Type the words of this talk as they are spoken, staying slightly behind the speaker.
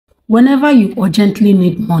Whenever you urgently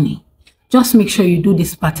need money, just make sure you do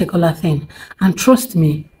this particular thing. And trust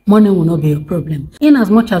me, money will not be a problem. In as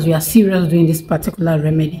much as you are serious doing this particular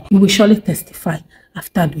remedy, you will surely testify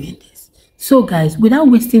after doing this. So guys, without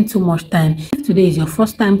wasting too much time, if today is your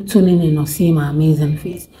first time tuning in or seeing my amazing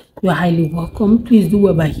face, you are highly welcome. Please do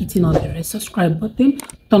well by hitting on the red subscribe button,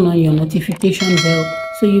 turn on your notification bell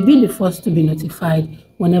so you'll be the first to be notified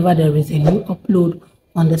whenever there is a new upload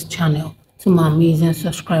on this channel. To my amazing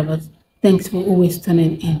subscribers, thanks for always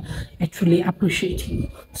tuning in. I truly appreciate you.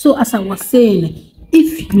 So as I was saying,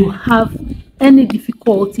 if you have any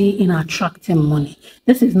difficulty in attracting money,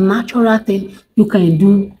 this is a natural thing you can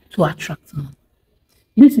do to attract money.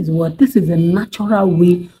 This is a natural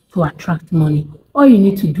way to attract money. All you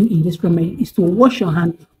need to do in this remedy is to wash your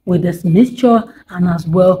hand with this mixture and as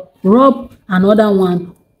well rub another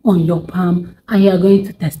one on your palm, and you are going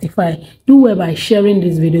to testify. Do well by sharing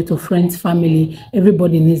this video to friends, family.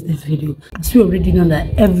 Everybody needs this video, as we already know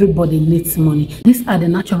that everybody needs money. These are the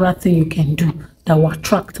natural things you can do that will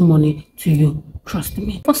attract money to you. Trust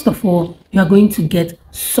me. First of all, you are going to get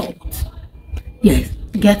salt. Yes,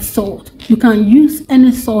 get salt. You can use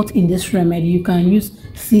any salt in this remedy. You can use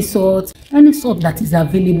sea salt, any salt that is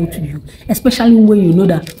available to you, especially when you know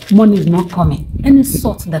that money is not coming. Any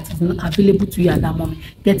salt that is not available to you at that moment,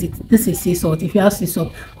 get it. This is sea salt. If you have sea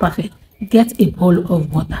salt, perfect. Get a bowl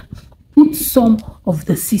of water. Put some of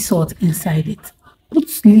the sea salt inside it.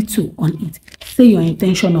 Put little on it. Say your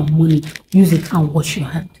intention of money. Use it and wash your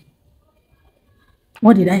hand.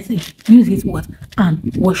 What did I say? Use it what?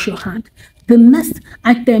 And wash your hand. The next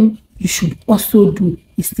item you should also do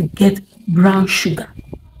is to get brown sugar.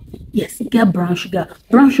 Yes, get brown sugar.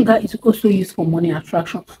 Brown sugar is also used for money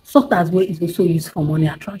attraction. Salt as well is also used for money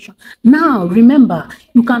attraction. Now, remember,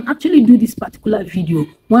 you can actually do this particular video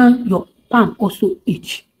when your palm also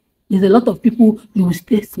itch. There's a lot of people, you will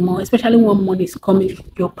stay small, especially when money is coming,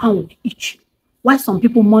 your palm will itch. Why some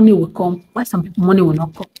people money will come, why some people money will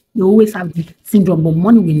not come. They always have the syndrome, but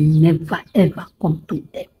money will never ever come to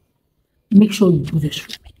them. Make sure you do this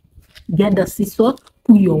remedy. Get the sea salt,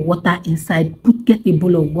 put your water inside, get a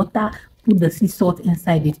bowl of water, put the sea salt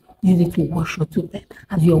inside it, use it to wash your toothpaste.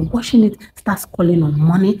 As you're washing it, start calling on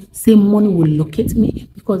money. Say money will locate me,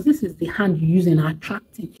 because this is the hand you use in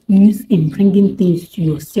attracting, you use in bringing things to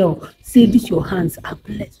yourself. Say this, your hands are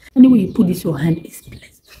blessed. Anyway you put this, your hand is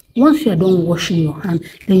blessed. Once you are done washing your hand,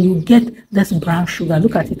 then you get this brown sugar.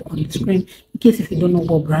 Look at it on the screen in case if you don't know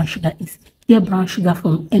what brown sugar is. Get brown sugar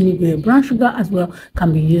from anywhere. Brown sugar as well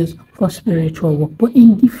can be used for spiritual work, but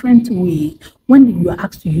in different ways. When you are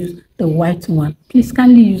asked to use the white one, please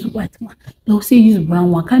kindly use white one. They will say use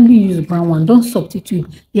brown one. Kindly use brown one. Don't substitute.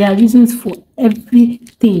 There are reasons for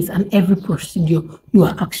everything and every procedure you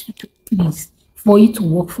are asked to do. Please, for it to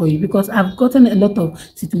work for you, because I've gotten a lot of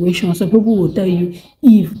situations. So people will tell you,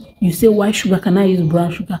 if you say white sugar, can I use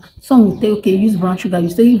brown sugar? Some will say, okay, use brown sugar. You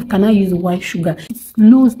say, can I use white sugar? It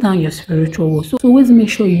slows down your spiritual work. So always make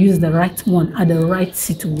sure you use the right one at the right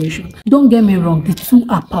situation. Don't get me wrong, the two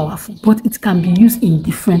are powerful, but it can be used in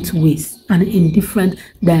different ways and in different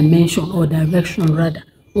dimension or direction rather.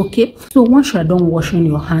 Okay, so once you're done washing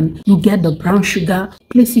your hand, you get the brown sugar,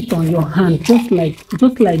 place it on your hand, just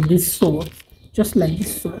like this salt. Just like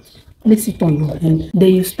this salt, place it on your hand.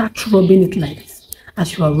 Then you start rubbing it like this.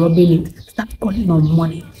 As you are rubbing it, start calling on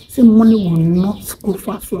money. Say money will not go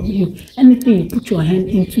far from you. Anything you put your hand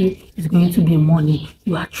into is going to be money.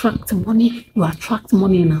 You attract money. You attract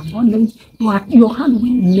money in abundance. Your hand will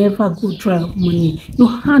never go dry of money. Your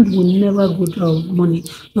hand will never go dry of money.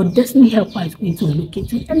 Your destiny helper is going to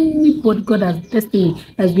locate you. Anybody God has destiny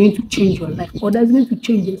that's going to change your life or that's going to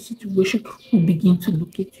change your situation will begin to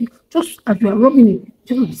locate you. Just as you are rubbing it,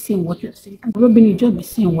 just be saying what you're saying. And rubbing it, just be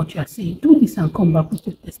saying what you're saying. Do this and come back with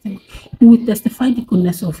your testimony. You will testify the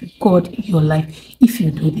goodness of God in your life if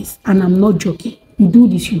you do this. And I'm not joking. You do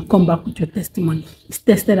this, you come back with your testimony. It's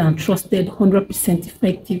tested and trusted, 100%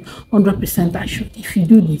 effective, 100% assured. If you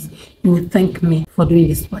do this, you will thank me for doing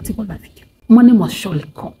this particular video. Money must surely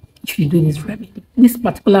come if you do this remedy. This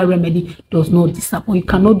particular remedy does not disappoint. You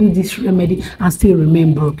cannot do this remedy and still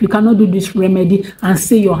remain broke. You cannot do this remedy and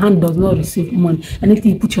say your hand does not receive money.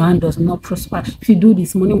 Anything you put your hand does not prosper. If you do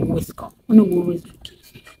this, money will always come. Money will always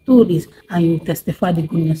locate you. stories, and you will testify the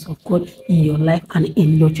goodness of God in your life and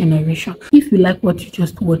in your generation. If you like what you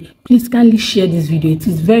just watched, please kindly share this video. It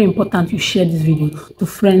is very important you share this video to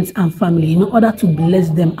friends and family in order to bless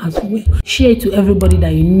them as well. Share it to everybody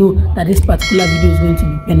that you know that this particular video is going to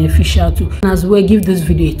be beneficial to. And as well, give this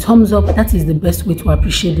video a thumbs up. That is the best way to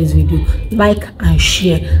appreciate this video. Like and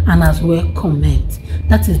share, and as well comment.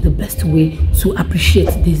 That is the best way to appreciate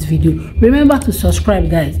this video. Remember to subscribe,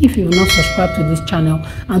 guys, if you've not subscribed to this channel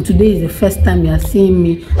and today is the first time you are seeing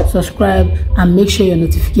me. Subscribe and make sure your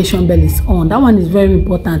notification bell is on. That one is very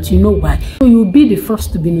important. You know why? So you'll be the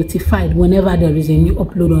first to be notified whenever there is a new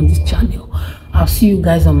upload on this channel. I'll see you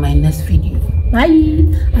guys on my next video. Bye,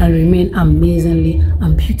 and remain amazingly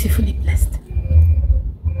and beautifully blessed.